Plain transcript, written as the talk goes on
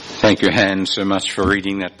Thank you, Han, so much for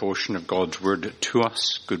reading that portion of God's Word to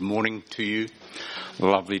us. Good morning to you.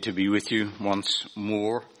 Lovely to be with you once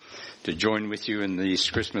more, to join with you in these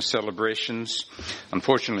Christmas celebrations.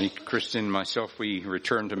 Unfortunately, Christian and myself, we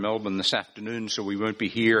return to Melbourne this afternoon, so we won't be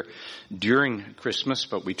here during Christmas,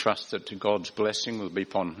 but we trust that God's blessing will be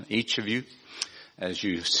upon each of you as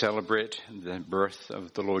you celebrate the birth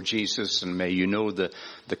of the Lord Jesus, and may you know the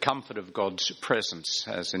comfort of God's presence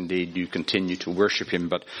as indeed you continue to worship Him.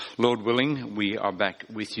 But Lord willing, we are back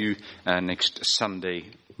with you next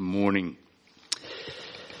Sunday morning.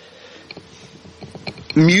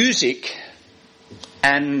 Music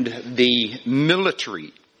and the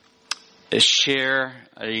military share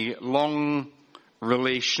a long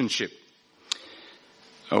relationship.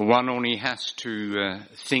 One only has to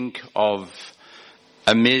think of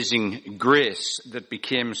Amazing Grace that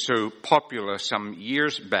became so popular some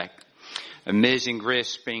years back. Amazing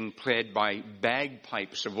Grace being played by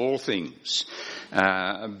bagpipes of all things,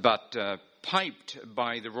 but piped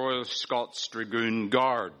by the Royal Scots Dragoon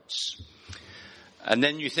Guards. And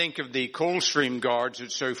then you think of the Coldstream Guards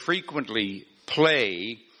that so frequently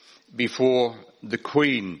play before the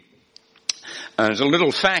Queen. There's a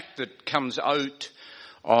little fact that comes out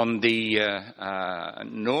on the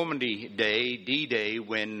Normandy Day, D-Day,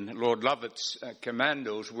 when Lord Lovett's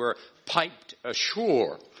commandos were piped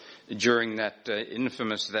ashore during that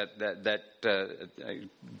infamous, that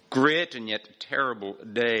great and yet terrible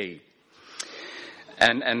day.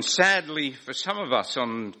 And sadly for some of us,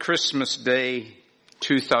 on Christmas Day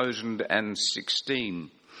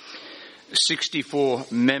 2016, 64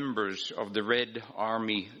 members of the Red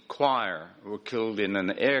Army Choir were killed in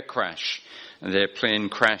an air crash. Their plane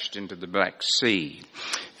crashed into the Black Sea.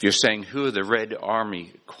 If you're saying, who are the Red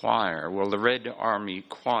Army Choir? Well, the Red Army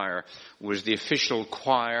Choir was the official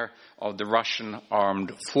choir of the Russian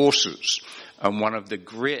armed forces, and one of the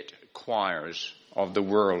great choirs of the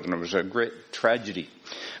world. And it was a great tragedy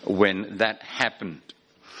when that happened.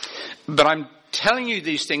 But I'm telling you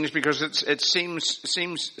these things because it seems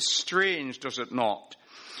strange, does it not,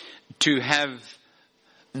 to have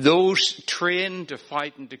those trained to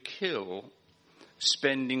fight and to kill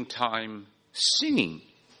spending time singing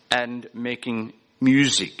and making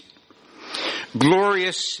music.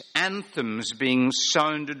 Glorious anthems being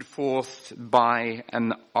sounded forth by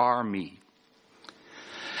an army.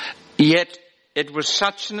 Yet it was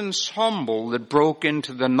such an ensemble that broke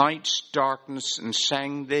into the night's darkness and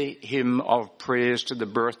sang the hymn of praise to the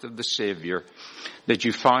birth of the Savior that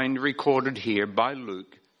you find recorded here by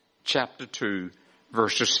Luke chapter 2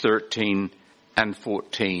 verses 13 and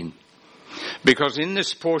 14. Because in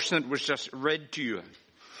this portion that was just read to you,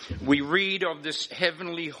 we read of this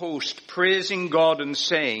heavenly host praising God and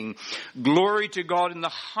saying, "Glory to God in the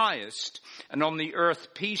highest, and on the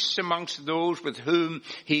earth peace amongst those with whom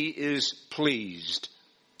He is pleased."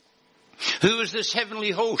 Who is this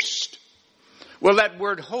heavenly host? Well, that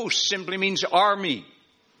word host simply means army.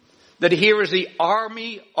 That here is the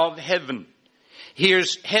army of heaven.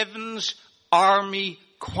 Here's heaven's army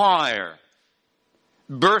choir,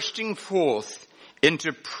 bursting forth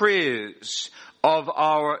into praise of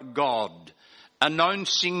our God,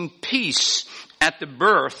 announcing peace at the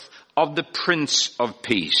birth of the Prince of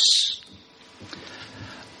Peace.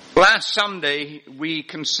 Last Sunday, we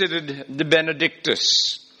considered the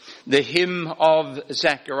Benedictus, the hymn of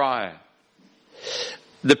Zechariah.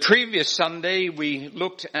 The previous Sunday, we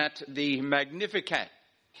looked at the Magnificat,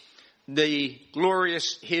 the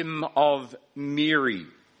glorious hymn of Mary.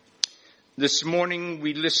 This morning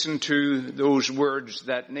we listened to those words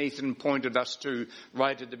that Nathan pointed us to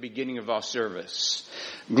right at the beginning of our service.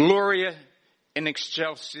 Gloria in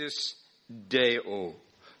excelsis Deo.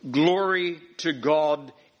 Glory to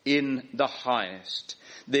God in the highest.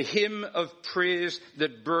 The hymn of praise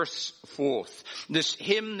that bursts forth. This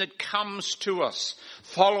hymn that comes to us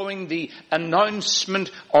following the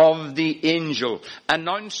announcement of the angel.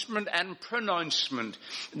 Announcement and pronouncement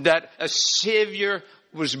that a Savior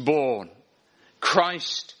was born.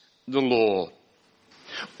 Christ the Lord.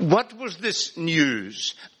 What was this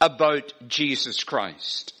news about Jesus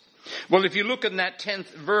Christ? Well, if you look in that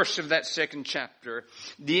 10th verse of that second chapter,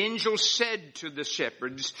 the angel said to the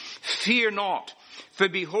shepherds, "Fear not, for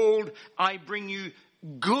behold, I bring you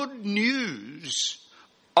good news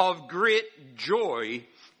of great joy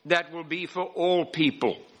that will be for all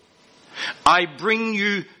people." I bring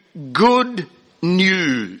you good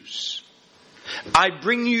news. I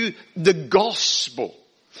bring you the gospel,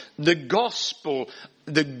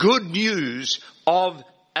 the good news of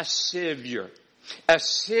a Savior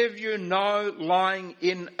now lying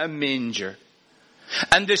in a manger.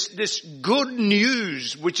 And this good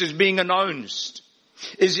news which is being announced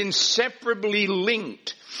is inseparably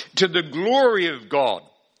linked to the glory of God.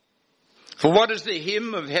 For what is the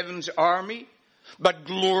hymn of heaven's army but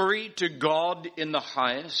glory to God in the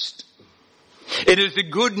highest? It is the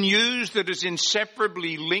good news that is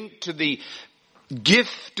inseparably linked to the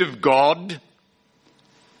gift of God,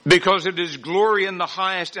 because it is glory in the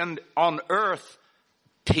highest and on earth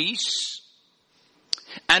peace.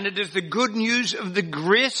 And it is the good news of the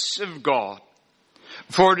grace of God,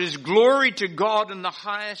 for it is glory to God in the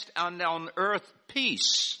highest and on earth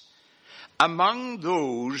peace among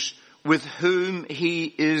those with whom he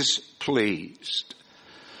is pleased.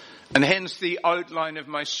 And hence the outline of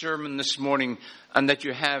my sermon this morning, and that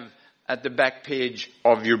you have at the back page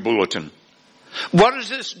of your bulletin. What is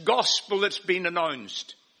this gospel that's been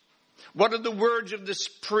announced? What are the words of this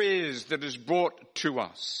praise that is brought to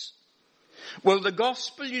us? Well, the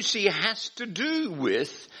gospel, you see, has to do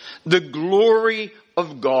with the glory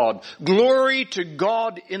of God. Glory to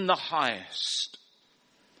God in the highest.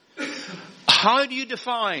 How do you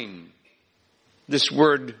define this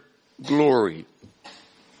word glory?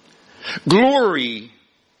 Glory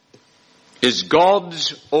is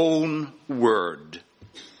God's own word.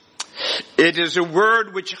 It is a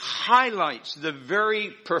word which highlights the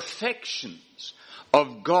very perfections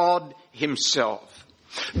of God himself.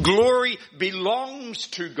 Glory belongs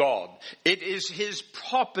to God. It is his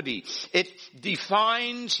property. It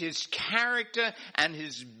defines his character and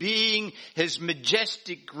his being, his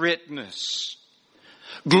majestic greatness.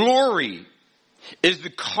 Glory is the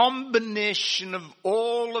combination of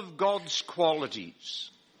all of God's qualities.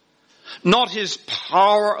 Not his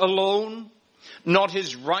power alone, not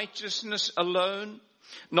his righteousness alone,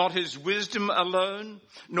 not his wisdom alone,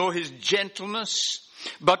 nor his gentleness,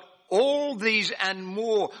 but all these and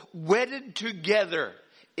more wedded together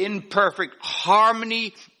in perfect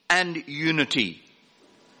harmony and unity.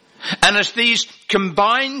 And it's these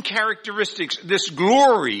combined characteristics, this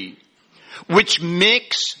glory, which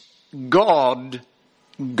makes God,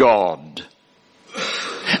 God.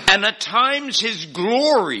 And at times his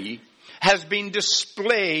glory has been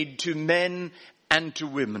displayed to men and to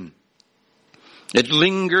women. It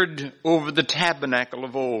lingered over the tabernacle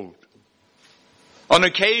of old. On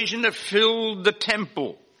occasion it filled the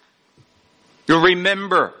temple. You'll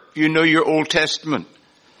remember, you know your Old Testament.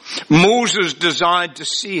 Moses desired to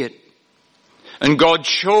see it. And God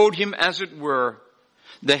showed him, as it were,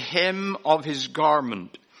 the hem of his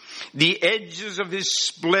garment, the edges of his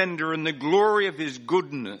splendor, and the glory of his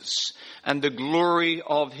goodness, and the glory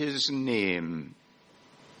of his name.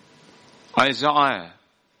 Isaiah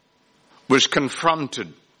was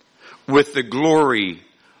confronted with the glory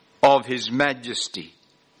of his majesty.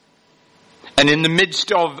 And in the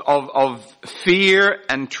midst of fear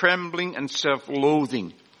and trembling and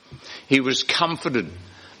self-loathing, he was comforted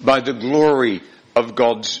by the glory of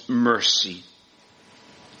God's mercy.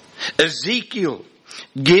 Ezekiel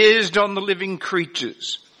gazed on the living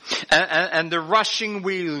creatures and the rushing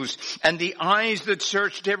wheels and the eyes that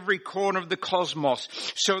searched every corner of the cosmos,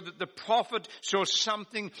 so that the prophet saw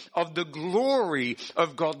something of the glory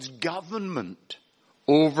of God's government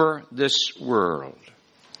over this world.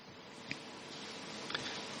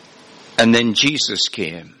 And then Jesus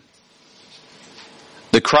came.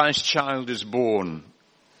 The Christ child is born.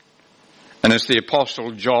 And it's the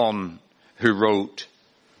Apostle John who wrote,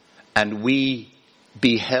 and we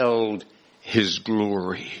beheld his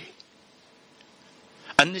glory.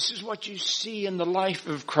 And this is what you see in the life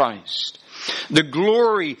of Christ. The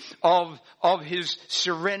glory of his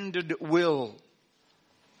surrendered will.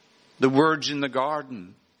 The words in the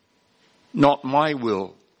garden, not my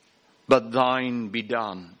will, but thine be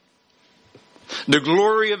done. The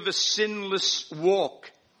glory of the sinless walk.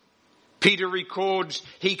 Peter records,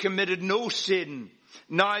 he committed no sin,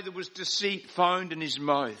 neither was deceit found in his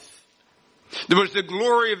mouth. There was the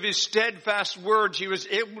glory of his steadfast words. He was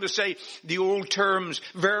able to say the old terms,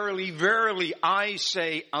 verily, verily, I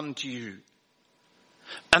say unto you.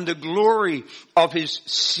 And the glory of his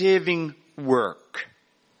saving work.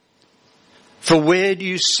 For where do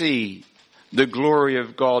you see the glory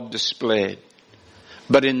of God displayed?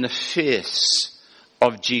 But in the face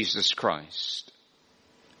of Jesus Christ.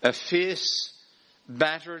 A face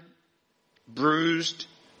battered, bruised,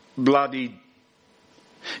 bloodied.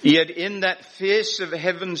 Yet in that face of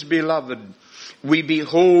heaven's beloved, we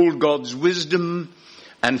behold God's wisdom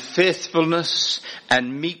and faithfulness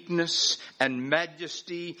and meekness and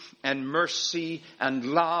majesty and mercy and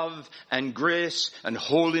love and grace and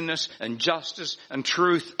holiness and justice and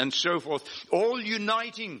truth and so forth, all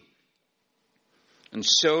uniting and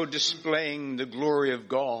so displaying the glory of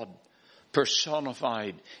God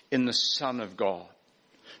personified in the Son of God.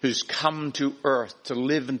 who's come to earth to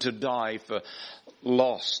live and to die for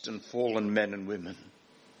lost and fallen men and women.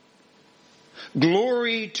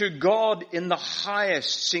 Glory to God in the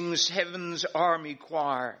highest, sings heaven's army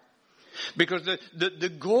choir. Because the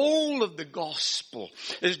goal of the gospel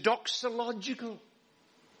is doxological.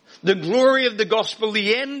 The glory of the gospel,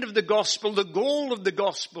 the end of the gospel, the goal of the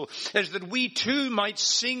gospel is that we too might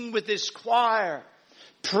sing with this choir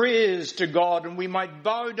praise to God, and we might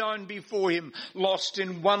bow down before him, lost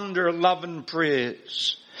in wonder, love and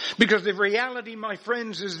praise. Because the reality, my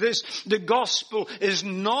friends, is this: the gospel is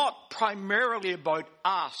not primarily about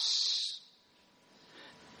us.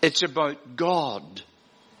 It's about God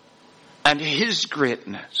and his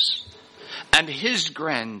greatness and his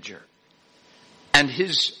grandeur and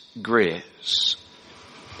his grace.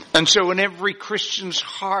 And so in every Christian's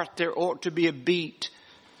heart there ought to be a beat,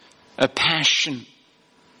 a passion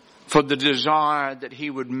for the desire that he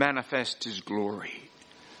would manifest his glory.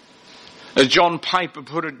 As John Piper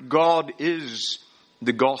put it, God is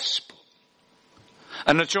the gospel.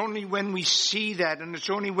 And it's only when we see that, and it's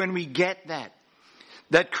only when we get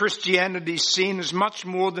that Christianity is seen as much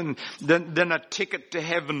more than a ticket to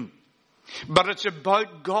heaven. But it's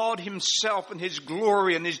about God himself and his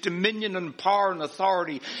glory and his dominion and power and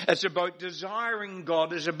authority. It's about desiring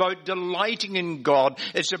God. It's about delighting in God.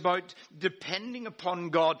 It's about depending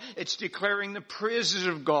upon God. It's declaring the praises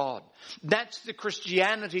of God. That's the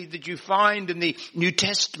Christianity that you find in the New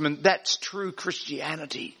Testament. That's true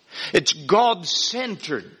Christianity. It's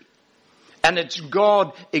God-centered and it's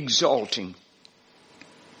God-exalting.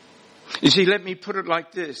 You see, let me put it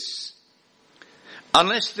like this.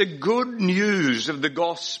 Unless the good news of the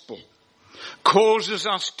gospel causes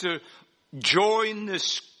us to join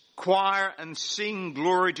this choir and sing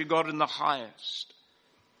glory to God in the highest,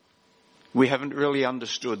 we haven't really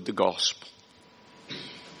understood the gospel.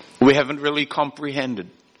 We haven't really comprehended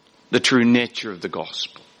the true nature of the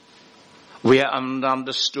gospel. We haven't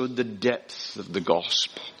understood the depth of the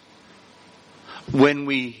gospel. When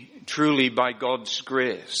we truly, by God's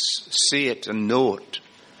grace, see it and know it,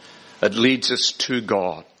 it leads us to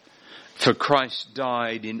God. For Christ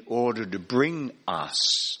died in order to bring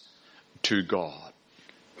us to God.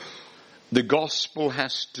 The gospel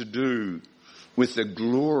has to do with the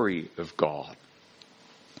glory of God.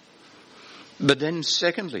 But then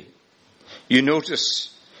secondly, you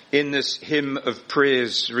notice in this hymn of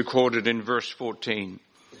praise recorded in verse 14,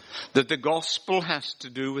 that the gospel has to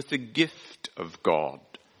do with the gift of God.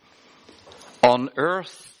 On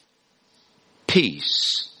earth,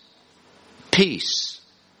 peace. Peace.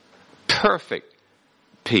 Perfect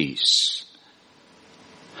peace.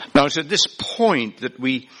 Now it's at this point that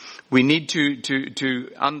we need to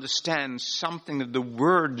understand something of the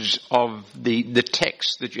words of the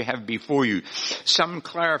text that you have before you. Some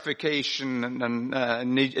clarification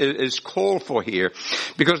is called for here,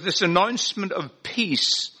 because this announcement of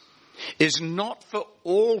peace is not for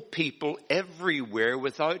all people everywhere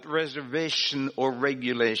without reservation or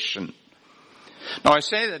regulation. Now I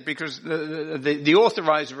say that because the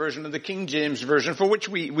authorized version of the King James Version, for which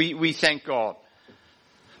we thank God.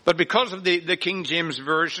 But because of the King James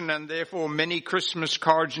Version, and therefore many Christmas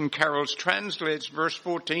cards and carols, translates verse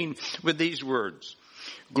 14 with these words: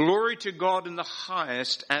 Glory to God in the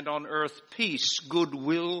highest, and on earth peace,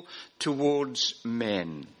 goodwill towards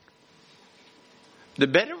men. The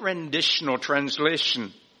better rendition or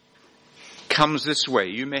translation comes this way.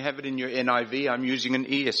 You may have it in your NIV. I'm using an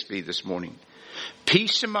ESV this morning.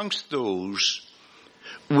 Peace amongst those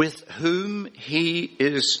with whom he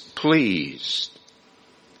is pleased.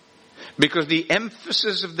 Because the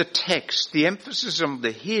emphasis of the text, the emphasis of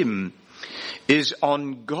the hymn is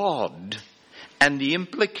on God, and the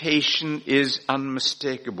implication is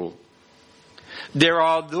unmistakable. There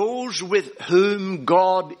are those with whom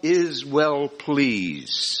God is well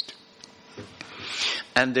pleased,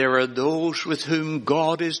 and there are those with whom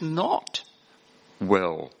God is not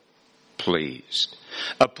well pleased,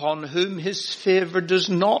 upon whom his favor does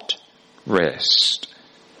not rest.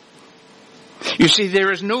 You see,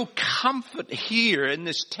 there is no comfort here in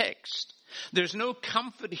this text. There's no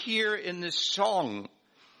comfort here in this song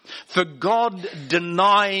for God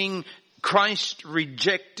denying, Christ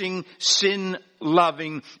rejecting,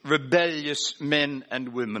 sin-loving, rebellious men and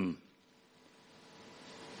women.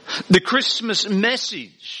 The Christmas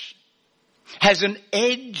message has an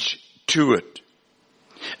edge to it.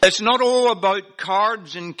 It's not all about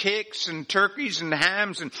cards and cakes and turkeys and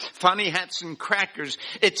hams and funny hats and crackers.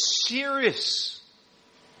 It's serious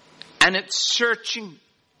and it's searching.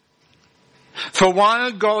 For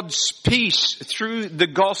while God's peace through the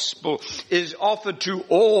gospel is offered to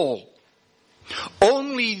all,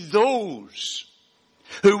 only those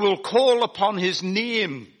who will call upon his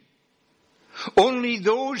name. Only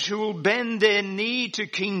those who will bend their knee to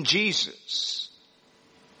King Jesus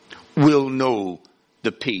will know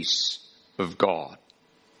the peace of God.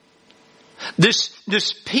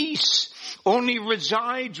 This peace only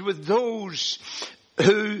resides with those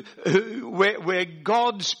where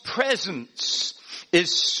God's presence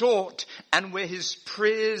is sought and where his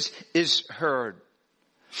praise is heard.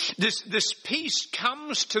 This peace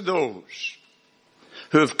comes to those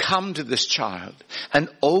who have come to this child and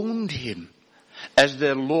owned him as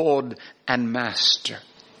their Lord and Master.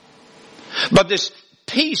 But this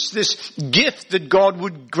peace, this gift that God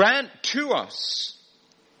would grant to us,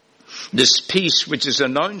 this peace which is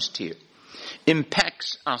announced here,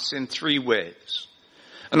 impacts us in three ways.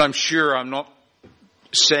 And I'm sure I'm not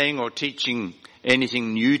saying or teaching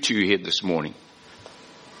anything new to you here this morning.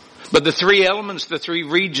 But the three elements, the three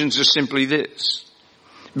regions are simply this.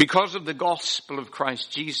 Because of the gospel of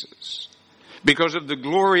Christ Jesus, because of the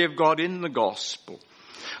glory of God in the gospel,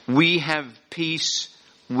 we have peace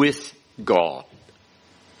with God.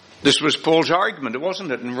 This was Paul's argument,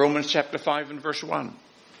 wasn't it, in Romans chapter 5 and verse 1.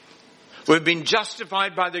 We've been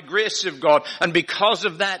justified by the grace of God, and because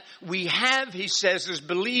of that we have, he says, as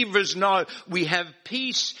believers now, we have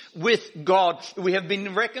peace with God. We have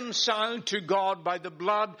been reconciled to God by the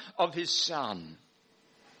blood of his Son.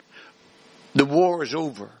 The war is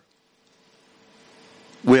over.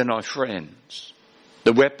 We're now friends.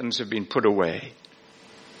 The weapons have been put away.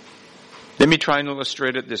 Let me try and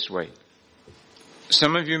illustrate it this way.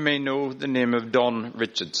 Some of you may know the name of Don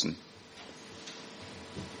Richardson.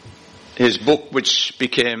 His book, which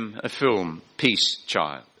became a film, Peace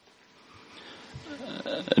Child.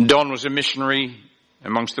 Don was a missionary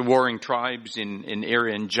amongst the warring tribes in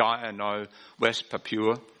Irian Jaya, now West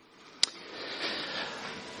Papua.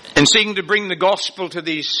 And seeking to bring the gospel to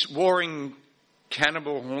these warring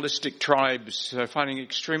cannibalistic tribes, finding it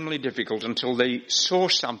extremely difficult until they saw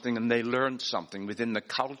something and they learned something within the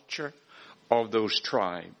culture of those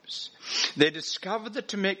tribes. They discovered that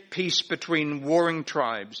to make peace between warring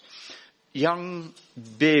tribes, young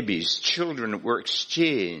babies, children, were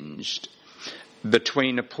exchanged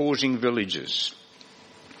between opposing villages.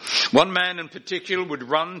 One man in particular would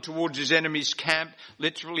run towards his enemy's camp,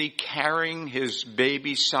 literally carrying his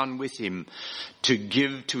baby son with him to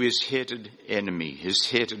give to his hated enemy, his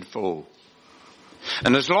hated foe.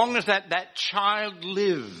 And as long as that child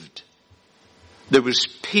lived, there was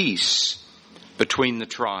peace between the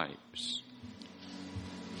tribes.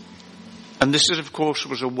 And this, of course,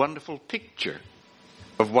 was a wonderful picture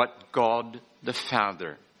of what God the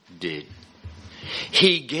Father did.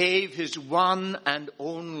 He gave his one and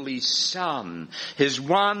only Son, his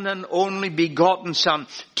one and only begotten Son,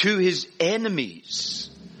 to his enemies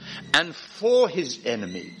and for his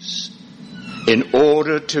enemies in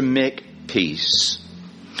order to make peace.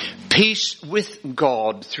 Peace with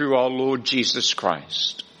God through our Lord Jesus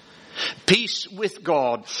Christ. Peace with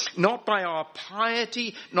God, not by our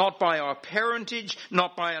piety, not by our parentage,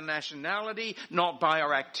 not by our nationality, not by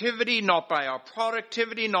our activity, not by our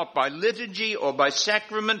productivity, not by liturgy or by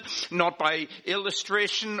sacrament, not by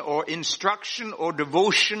illustration or instruction or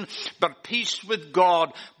devotion, but peace with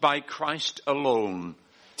God by Christ alone,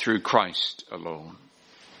 through Christ alone.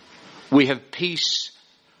 We have peace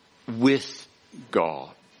with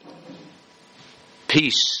God.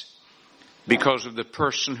 Peace because of the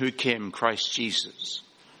person who came, Christ Jesus,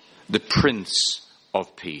 the Prince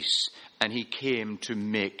of Peace. And he came to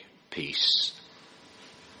make peace.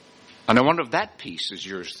 And I wonder if that peace is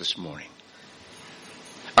yours this morning.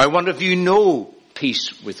 I wonder if you know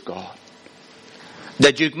peace with God.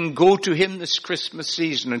 That you can go to him this Christmas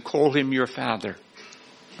season and call him your Father.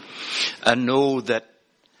 And know that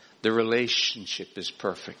the relationship is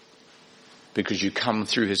perfect. Because you come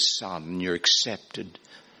through his Son and you're accepted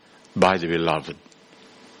by the beloved.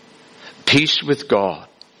 Peace with God.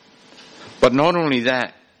 But not only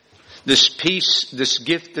that, this peace, this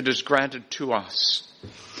gift that is granted to us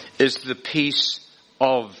is the peace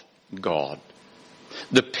of God.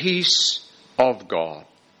 The peace of God.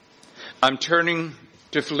 I'm turning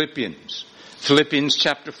to Philippians. Philippians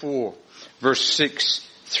chapter 4, verse 6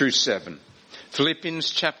 through 7. Philippians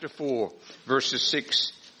chapter 4, verses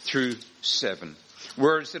 6 through 7.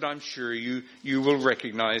 Words that I'm sure you will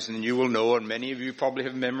recognize and you will know, and many of you probably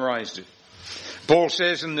have memorized it. Paul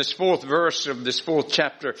says in this fourth verse of this fourth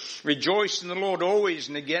chapter, "Rejoice in the Lord always,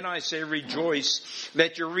 and again I say rejoice.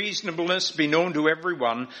 Let your reasonableness be known to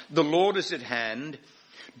everyone. The Lord is at hand.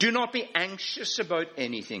 Do not be anxious about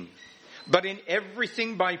anything, but in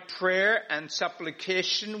everything by prayer and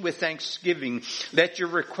supplication with thanksgiving, let your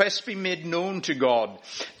requests be made known to God.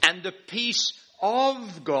 And the peace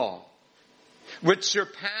of God, which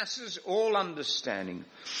surpasses all understanding,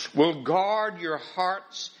 will guard your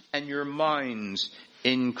hearts and your minds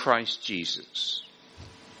in Christ Jesus.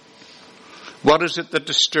 What is it that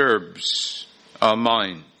disturbs our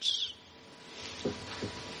minds?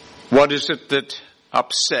 What is it that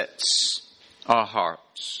upsets our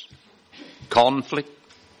hearts? Conflict,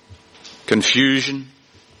 confusion,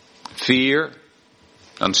 fear,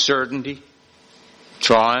 uncertainty,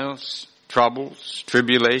 trials, troubles,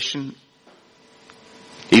 tribulation.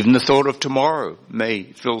 Even the thought of tomorrow may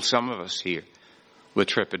fill some of us here with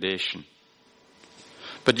trepidation.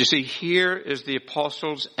 But you see, here is the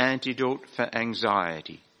apostle's antidote for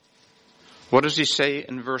anxiety. What does he say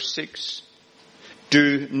in verse 6?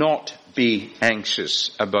 Do not be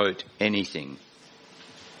anxious about anything,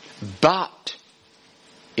 but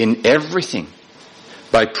in everything,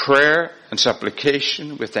 by prayer and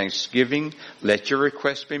supplication with thanksgiving, let your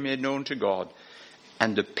requests be made known to God,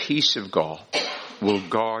 and the peace of God will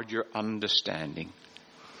guard your understanding.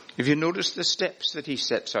 If you notice the steps that he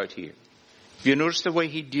sets out here, if you notice the way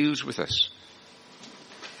he deals with us,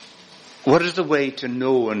 what is the way to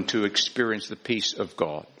know and to experience the peace of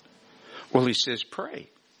God? Well, he says pray.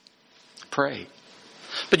 Pray.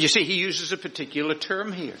 But you see, he uses a particular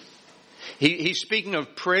term here. He's speaking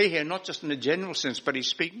of prayer here, not just in a general sense, but he's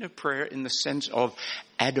speaking of prayer in the sense of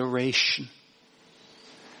adoration,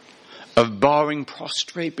 of bowing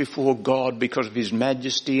prostrate before God because of his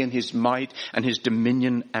majesty and his might and his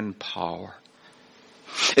dominion and power.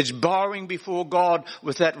 It's bowing before God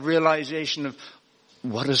with that realization of,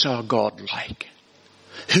 what is our God like?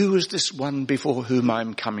 Who is this one before whom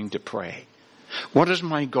I'm coming to pray? What is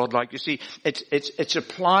my God like? You see, it's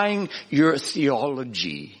applying your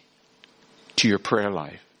theology to your prayer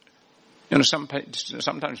life. You know,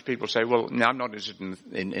 sometimes people say, well, no, I'm not interested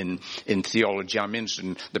in theology. I'm interested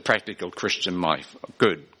in the practical Christian life.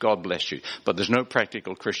 Good. God bless you. But there's no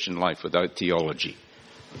practical Christian life without theology.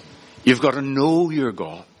 You've got to know your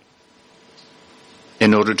God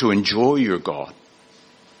in order to enjoy your God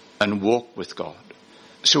and walk with God.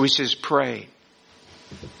 So he says, pray.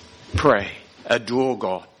 Pray. Adore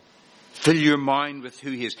God. Fill your mind with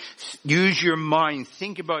who he is. Use your mind.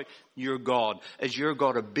 Think about your God. Is your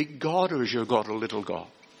God a big God or is your God a little God?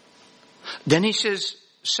 Then he says,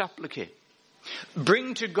 supplicate.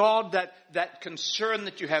 Bring to God that concern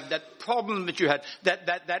that you have, that problem that you had,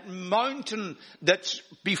 that mountain that's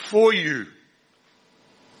before you.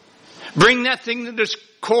 Bring that thing that is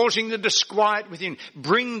causing the disquiet within.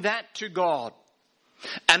 Bring that to God.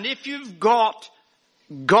 And if you've got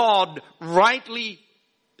God rightly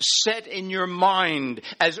set in your mind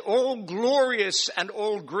as all glorious and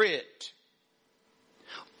all great,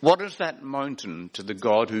 what is that mountain to the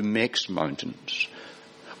God who makes mountains?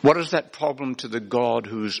 What is that problem to the God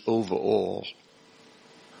who's over all?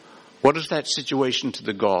 What is that situation to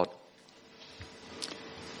the God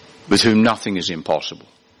with whom nothing is impossible?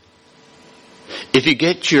 If you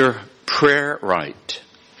get your prayer right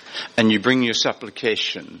and you bring your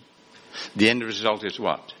supplication, the end result is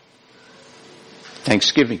what?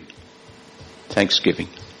 Thanksgiving. Thanksgiving.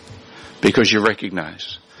 Because you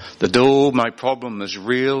recognize that though my problem is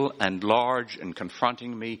real and large and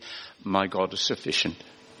confronting me, my God is sufficient.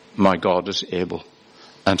 My God is able.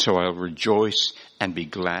 And so I'll rejoice and be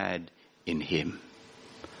glad in him.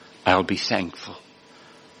 I'll be thankful.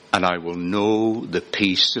 And I will know the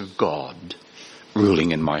peace of God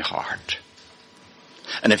ruling in my heart.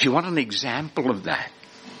 And if you want an example of that,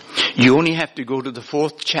 you only have to go to the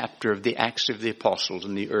 4th chapter of the Acts of the Apostles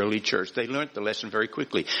in the early church. They learned the lesson very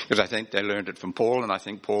quickly, because I think they learned it from Paul, and I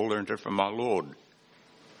think Paul learned it from our Lord.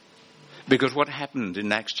 Because what happened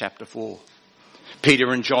in Acts chapter 4?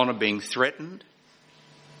 Peter and John are being threatened.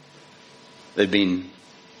 They've been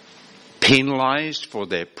penalized for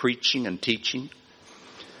their preaching and teaching.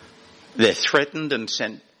 They're threatened and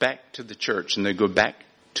sent back to the church, and they go back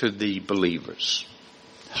to the believers.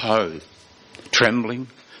 How? Trembling,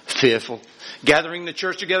 fearful, gathering the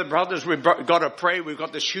church together. Brothers, we've got to pray. We've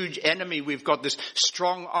got this huge enemy. We've got this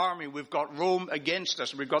strong army. We've got Rome against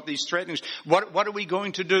us. We've got these threatenings. What are we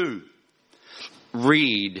going to do?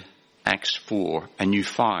 Read Acts 4 and you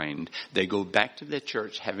find they go back to their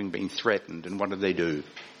church having been threatened. And what do?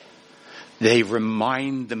 They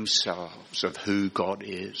remind themselves of who God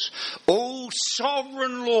is. O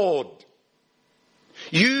sovereign Lord,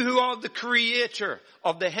 you who are the creator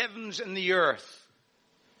of the heavens and the earth.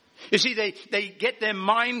 You see, they get their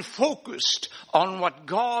mind focused on what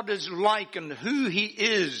God is like and who he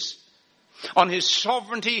is, on his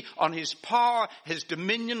sovereignty, on his power, his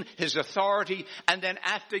dominion, his authority, and then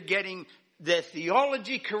after getting their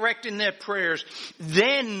theology correct in their prayers,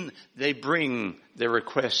 then they bring their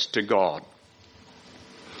request to God.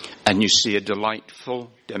 And you see a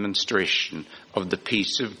delightful demonstration of the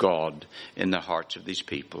peace of God in the hearts of these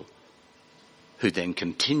people, who then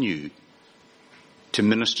continue to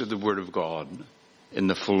minister the word of God in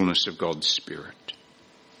the fullness of God's Spirit.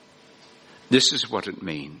 This is what it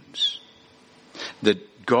means,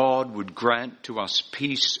 that God would grant to us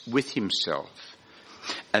peace with himself,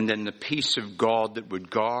 and then the peace of God that would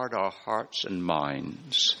guard our hearts and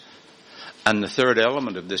minds. And the third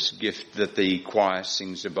element of this gift that the choir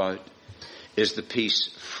sings about is the peace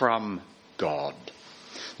from God.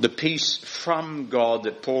 The peace from God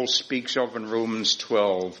that Paul speaks of in Romans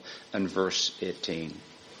 12 and verse 18.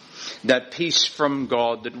 That peace from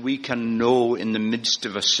God that we can know in the midst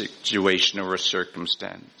of a situation or a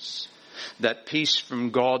circumstance. That peace from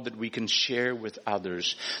God that we can share with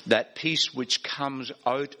others. That peace which comes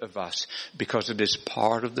out of us because it is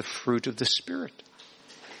part of the fruit of the Spirit.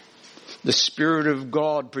 The Spirit of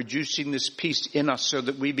God producing this peace in us so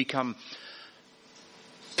that we become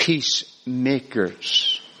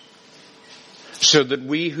peacemakers. So that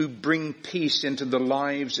we who bring peace into the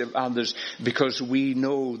lives of others because we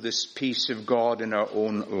know this peace of God in our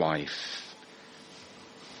own life.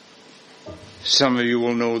 Some of you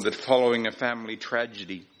will know that following a family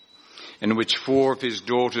tragedy in which 4 of his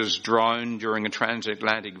daughters drowned during a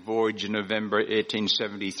transatlantic voyage in November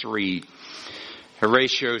 1873,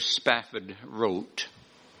 Horatio Spafford wrote,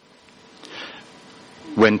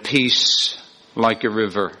 "When peace like a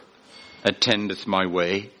river attendeth my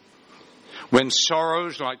way, when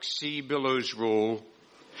sorrows like sea billows roll,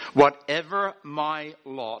 whatever my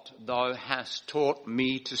lot thou hast taught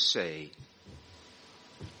me to say,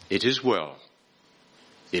 it is well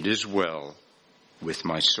with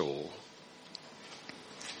my soul."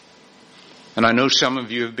 And I know some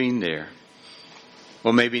of you have been there.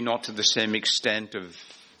 Well, maybe not to the same extent of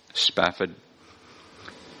Spafford.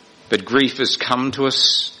 But grief has come to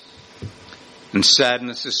us, and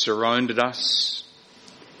sadness has surrounded us,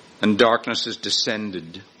 and darkness has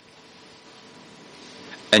descended.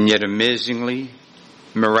 And yet amazingly,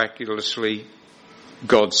 miraculously,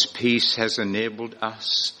 God's peace has enabled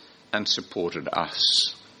us and supported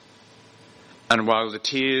us. And while the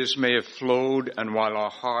tears may have flowed, and while our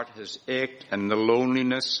heart has ached, and the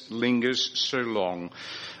loneliness lingers so long,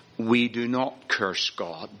 we do not curse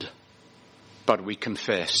God, but we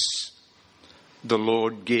confess, the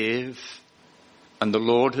Lord gave, and the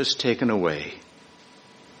Lord has taken away.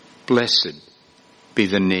 Blessed be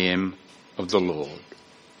the name of the Lord.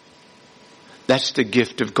 That's the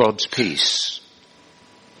gift of God's peace.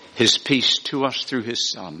 His peace to us through his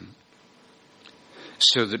Son,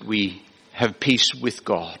 so that we have peace with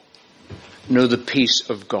God, know the peace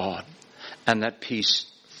of God, and that peace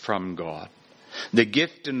from God. The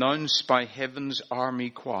gift announced by heaven's army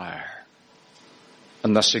choir.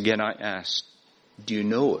 And thus again I ask, do you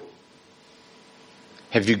know it?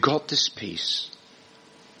 Have you got this peace?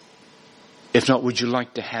 If not, would you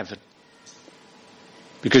like to have it?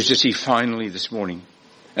 Because you see, finally this morning,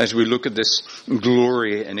 as we look at this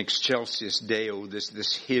Gloria in Excelsis Deo,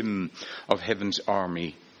 this hymn of heaven's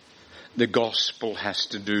army, the gospel has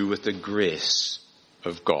to do with the grace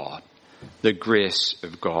of God. The grace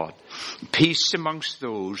of God. Peace amongst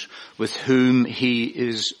those with whom he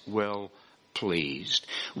is well pleased.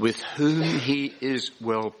 With whom he is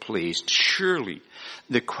well pleased. Surely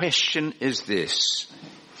the question is this: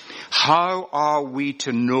 how are we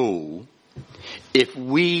to know if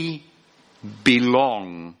we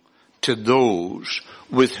belong to those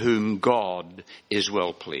with whom God is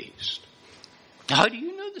well pleased? How do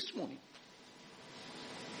you know this morning?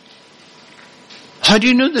 How do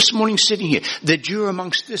you know this morning sitting here that you're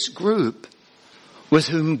amongst this group with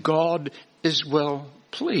whom God is well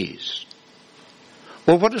pleased?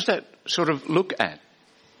 Well, what does that sort of look at?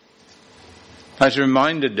 I was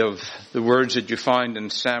reminded of the words that you find in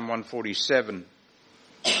Psalm 147,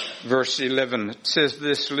 verse 11. It says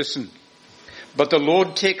this, listen. But the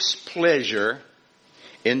Lord takes pleasure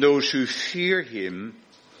in those who fear him,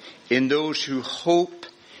 in those who hope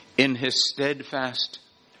in his steadfast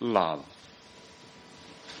love.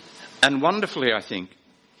 And wonderfully, I think,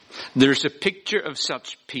 there's a picture of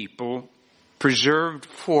such people preserved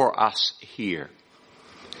for us here.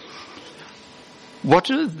 What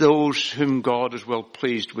do those whom God is well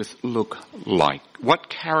pleased with look like? What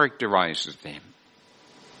characterizes them?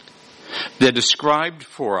 They're described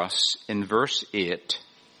for us in verse 8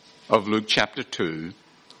 of Luke chapter 2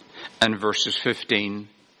 and verses 15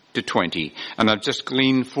 to 20. And I've just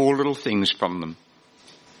gleaned 4 little things from them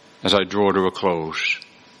as I draw to a close.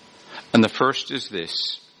 And the first is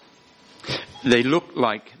this: They looked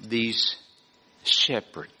like these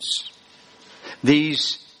shepherds.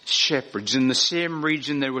 These shepherds. In the same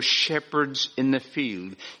region, there were shepherds in the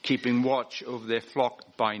field, keeping watch over their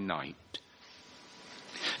flock by night.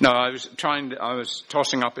 Now, I was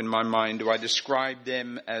tossing up in my mind, do I describe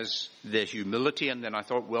them as their humility? And then I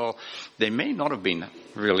thought, well, they may not have been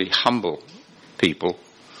really humble people,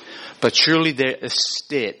 but surely their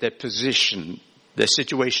estate, their position, their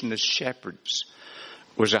situation as shepherds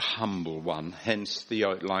was a humble one. Hence the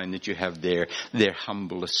outline that you have there, their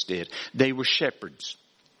humble estate. They were shepherds.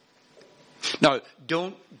 Now,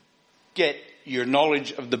 don't get your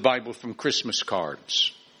knowledge of the Bible from Christmas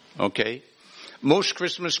cards, okay? Most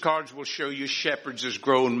Christmas cards will show you shepherds as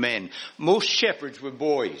grown men. Most shepherds were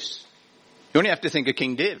boys. You only have to think of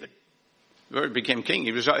King David. Before he became king,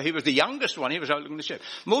 he was the youngest one. He was out looking the sheep.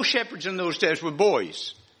 Most shepherds in those days were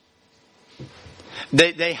boys.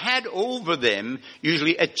 They had over them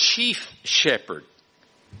usually a chief shepherd.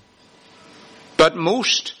 But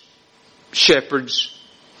most shepherds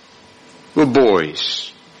were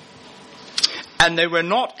boys. And they were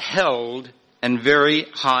not held in very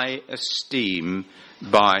high esteem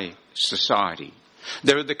by society.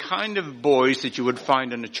 They were the kind of boys that you would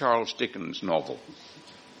find in a Charles Dickens novel.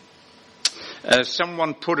 As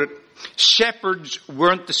someone put it, shepherds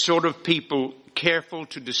weren't the sort of people careful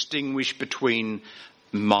to distinguish between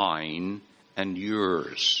mine and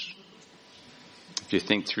yours. If you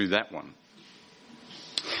think through that one.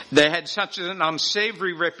 They had such an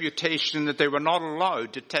unsavory reputation that they were not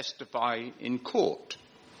allowed to testify in court.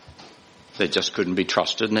 They just couldn't be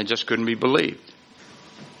trusted and they just couldn't be believed.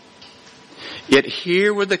 Yet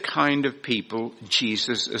here were the kind of people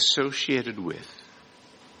Jesus associated with.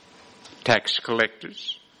 Tax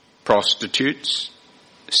collectors, prostitutes,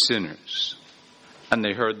 sinners. And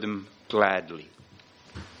they heard them gladly.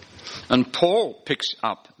 And Paul picks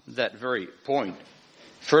up that very point.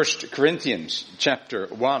 1 Corinthians chapter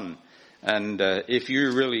 1. And if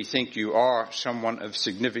you really think you are someone of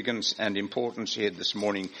significance and importance here this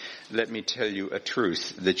morning, let me tell you a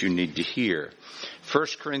truth that you need to hear. 1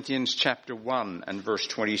 Corinthians chapter 1 and verse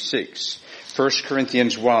 26. 1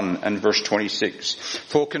 Corinthians 1 and verse 26.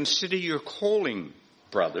 For consider your calling,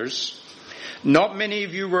 brothers. Not many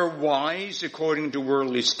of you were wise according to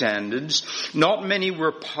worldly standards. Not many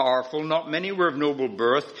were powerful. Not many were of noble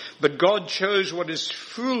birth. But God chose what is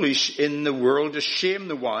foolish in the world to shame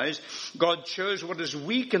the wise. God chose what is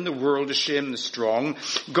weak in the world to shame the strong.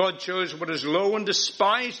 God chose what is low and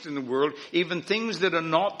despised in the world, even things that are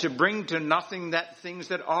not, to bring to nothing that things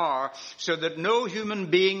that are, so that no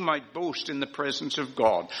human being might boast in the presence of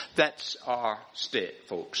God. That's our state,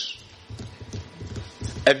 folks.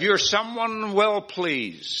 If you're someone well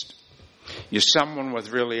pleased, you're someone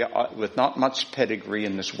with not much pedigree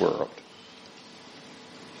in this world.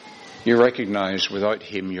 You recognize without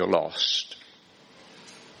him you're lost.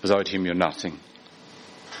 Without him you're nothing.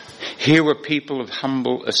 Here were people of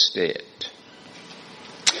humble estate.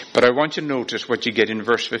 But I want you to notice what you get in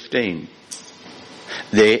verse 15.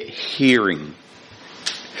 Their hearing.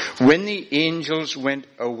 When the angels went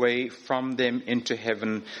away from them into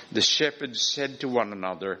heaven, the shepherds said to one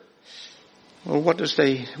another, well, what does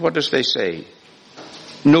they say?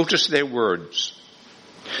 Notice their words.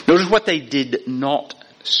 Notice what they did not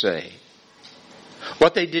say.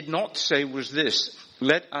 What they did not say was this: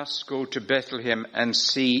 let us go to Bethlehem and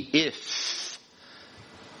see if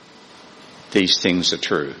these things are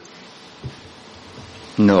true.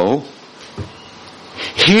 No.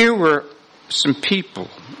 Here were some people,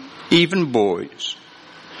 even boys,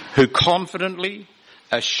 who confidently,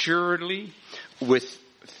 assuredly, with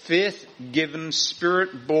faith-given,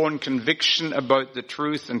 spirit-born conviction about the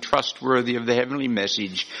truth and trustworthy of the heavenly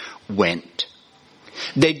message, went.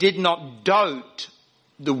 They did not doubt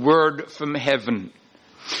the word from heaven.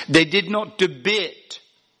 They did not debate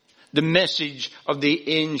the message of the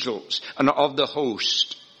angels and of the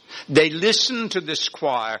host. They listened to this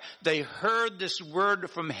choir. They heard this word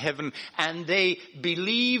from heaven and they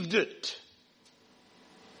believed it.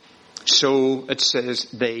 So it says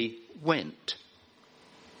they went.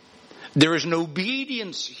 There is an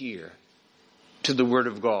obedience here to the word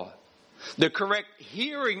of God. The correct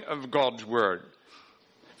hearing of God's word.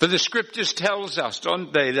 For the scriptures tells us,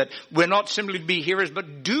 don't they, that we're not simply to be hearers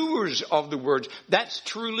but doers of the words. That's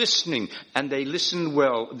true listening. And they listened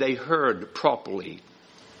well. They heard properly.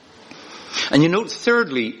 And you note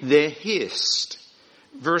thirdly, their haste.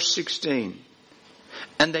 Verse 16.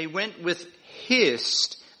 And they went with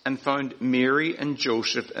haste and found Mary and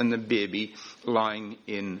Joseph and the baby lying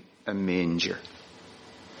in a manger.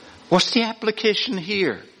 What's the application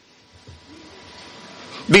here?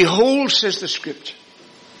 Behold, says the scripture,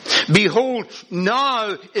 Behold,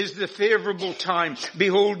 now is the favorable time.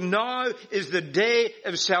 Behold, now is the day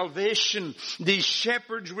of salvation. These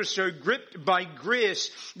shepherds were so gripped by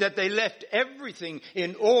grace that they left everything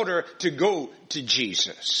in order to go to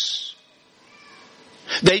Jesus.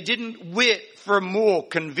 They didn't wait for a more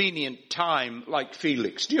convenient time like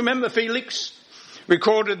Felix. Do you remember Felix?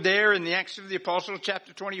 Recorded there in the Acts of the Apostles,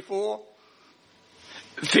 chapter 24.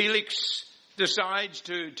 Felix decides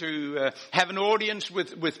to have an audience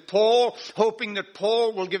with Paul, hoping that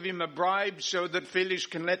Paul will give him a bribe so that Felix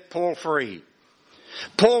can let Paul free.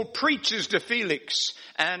 Paul preaches to Felix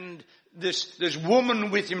and this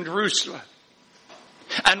woman with him, Drusilla.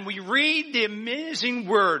 And we read the amazing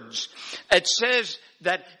words. It says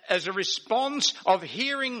that as a response of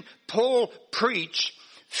hearing Paul preach,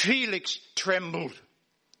 Felix trembled.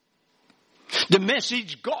 The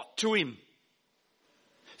message got to him.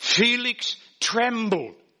 Felix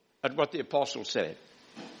trembled at what the apostle said.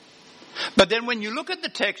 But then when you look at the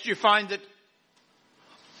text, you find that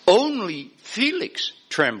only Felix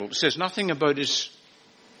trembled. It says nothing about his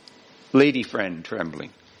lady friend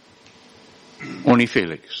trembling. Only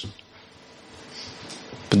Felix.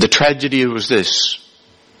 But the tragedy was this.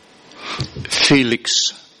 Felix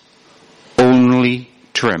only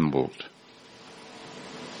trembled.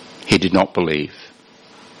 He did not believe.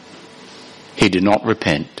 He did not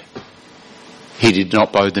repent. He did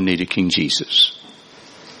not bow the knee to King Jesus.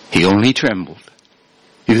 He only trembled.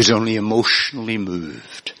 He was only emotionally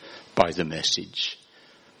moved by the message.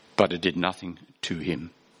 But it did nothing to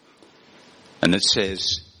him. And it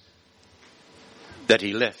says that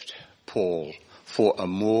he left Paul for a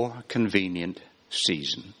more convenient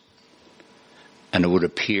season. And it would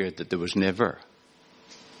appear that there was never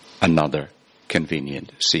another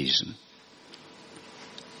convenient season.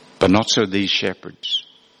 But not so these shepherds.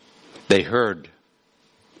 They heard.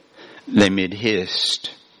 They made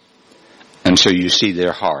haste. And so you see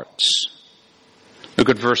their hearts. Look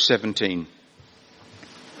at verse 17.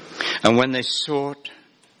 And when they saw it,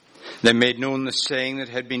 they made known the saying that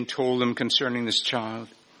had been told them concerning this child.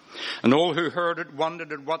 And all who heard it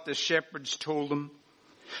wondered at what the shepherds told them.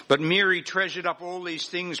 But Mary treasured up all these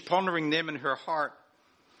things, pondering them in her heart.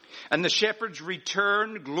 And the shepherds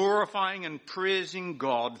returned, glorifying and praising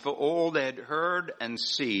God for all they had heard and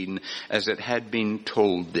seen as it had been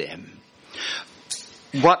told them.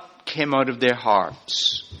 What came out of their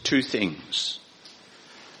hearts? Two things.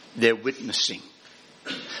 Their witnessing.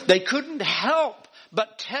 They couldn't help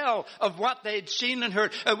but tell of what they had seen and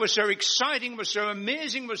heard. It was so exciting, was so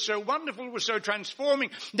amazing, was so wonderful, was so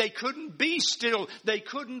transforming. They couldn't be still. They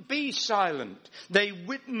couldn't be silent. They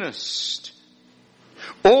witnessed.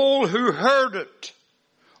 All who heard it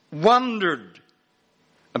wondered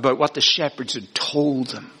about what the shepherds had told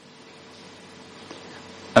them.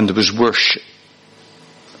 And there was worship.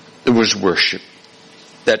 There was worship.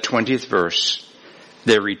 That 20th verse.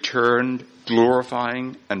 They returned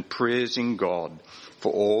glorifying and praising God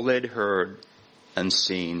for all they'd heard and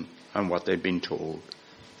seen and what they'd been told.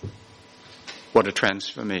 What a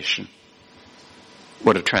transformation.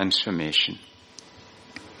 What a transformation.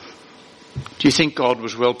 Do you think God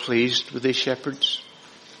was well pleased with these shepherds?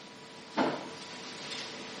 Do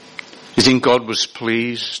you think God was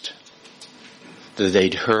pleased that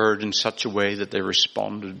they'd heard in such a way that they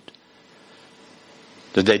responded?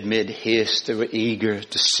 That they'd made haste, they were eager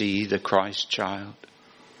to see the Christ child?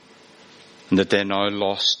 And that they're now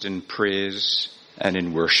lost in praise and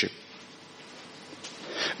in worship.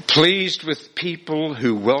 Pleased with people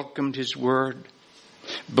who welcomed his word,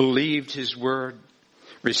 believed his word,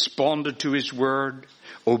 responded to his word,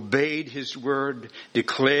 obeyed his word,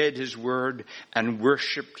 declared his word, and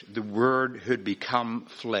worshipped the word who had become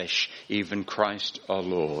flesh, even Christ our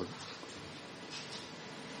Lord.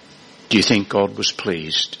 Do you think God was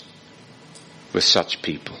pleased with such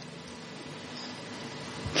people?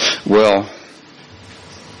 Well,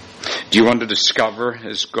 do you want to discover,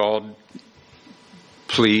 is God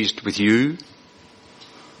pleased with you?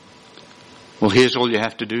 Well, here's all you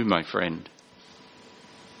have to do, my friend.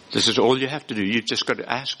 This is all you have to do. You've just got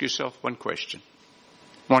to ask yourself one question.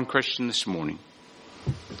 One question this morning.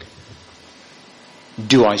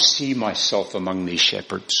 Do I see myself among these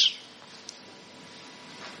shepherds?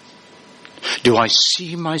 Do I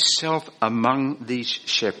see myself among these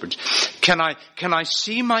shepherds? Can I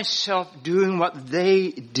see myself doing what they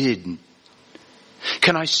did?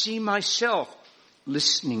 Can I see myself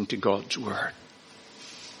listening to God's word?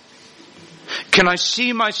 Can I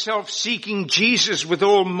see myself seeking Jesus with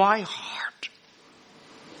all my heart?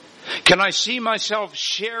 Can I see myself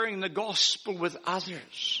sharing the gospel with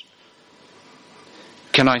others?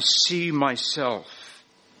 Can I see myself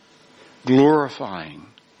glorifying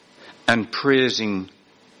and praising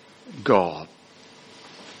God?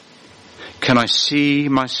 Can I see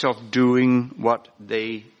myself doing what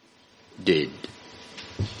they did?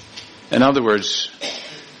 In other words,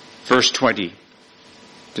 verse 20,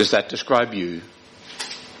 does that describe you?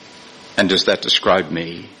 And does that describe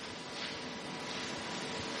me?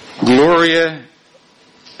 Gloria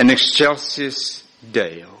in excelsis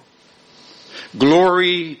Deo.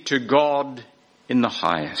 Glory to God in the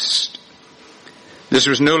highest. This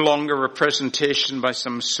was no longer a presentation by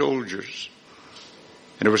some soldiers.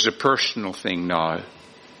 It was a personal thing now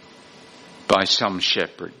by some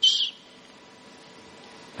shepherds.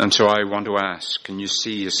 And so I want to ask, can you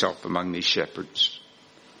see yourself among these shepherds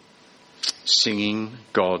singing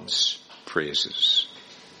God's praises?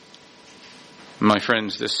 My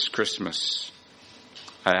friends, this Christmas,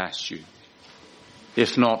 I ask you,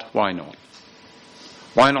 if not, why not?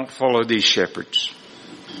 Why not follow these shepherds?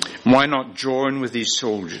 Why not join with these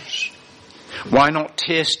soldiers? Why not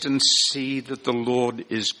taste and see that the Lord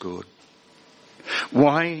is good?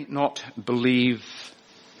 Why not believe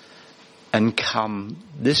and come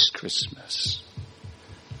this Christmas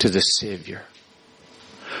to the Savior?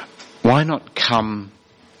 Why not come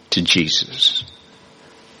to Jesus?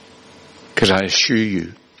 Because I assure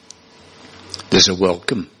you, there's a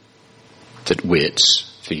welcome that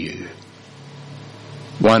waits for you.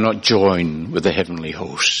 Why not join with the heavenly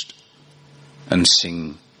host and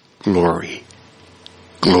sing glory,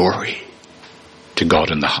 glory to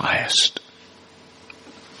God in the highest?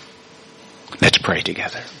 Let's pray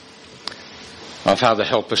together. Our Father,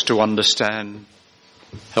 help us to understand,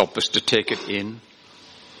 help us to take it in,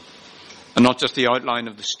 and not just the outline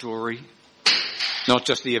of the story, not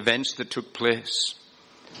just the events that took place,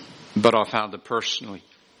 but our Father personally,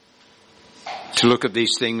 to look at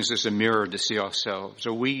these things as a mirror to see ourselves.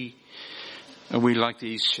 Are we like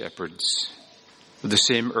these shepherds with the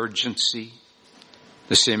same urgency,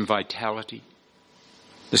 the same vitality,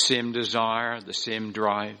 the same desire, the same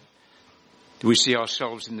drive? Do we see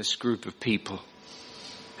ourselves in this group of people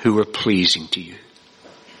who are pleasing to you?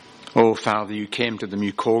 Oh, Father, you came to them,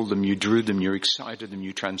 you called them, you drew them, you excited them,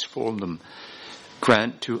 you transformed them.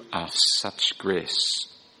 Grant to us such grace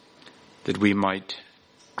that we might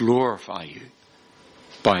glorify you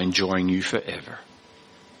by enjoying you forever.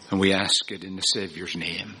 And we ask it in the Saviour's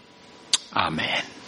name. Amen.